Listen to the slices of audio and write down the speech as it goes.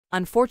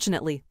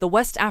Unfortunately, the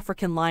West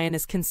African lion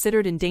is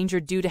considered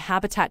endangered due to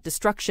habitat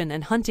destruction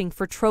and hunting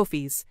for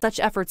trophies. Such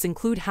efforts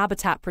include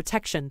habitat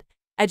protection,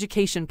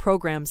 education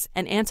programs,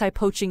 and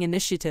anti-poaching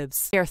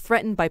initiatives. They are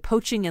threatened by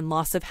poaching and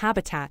loss of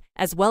habitat,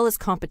 as well as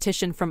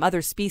competition from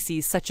other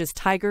species such as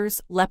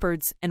tigers,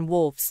 leopards, and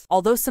wolves.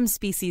 Although some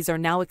species are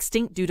now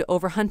extinct due to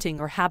overhunting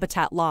or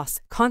habitat loss,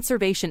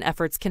 conservation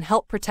efforts can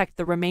help protect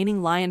the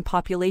remaining lion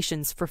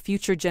populations for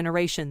future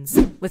generations.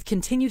 With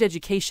continued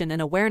education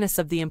and awareness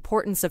of the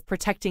importance of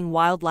protecting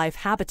wildlife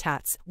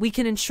habitats, we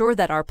can ensure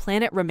that our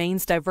planet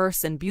remains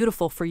diverse and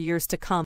beautiful for years to come.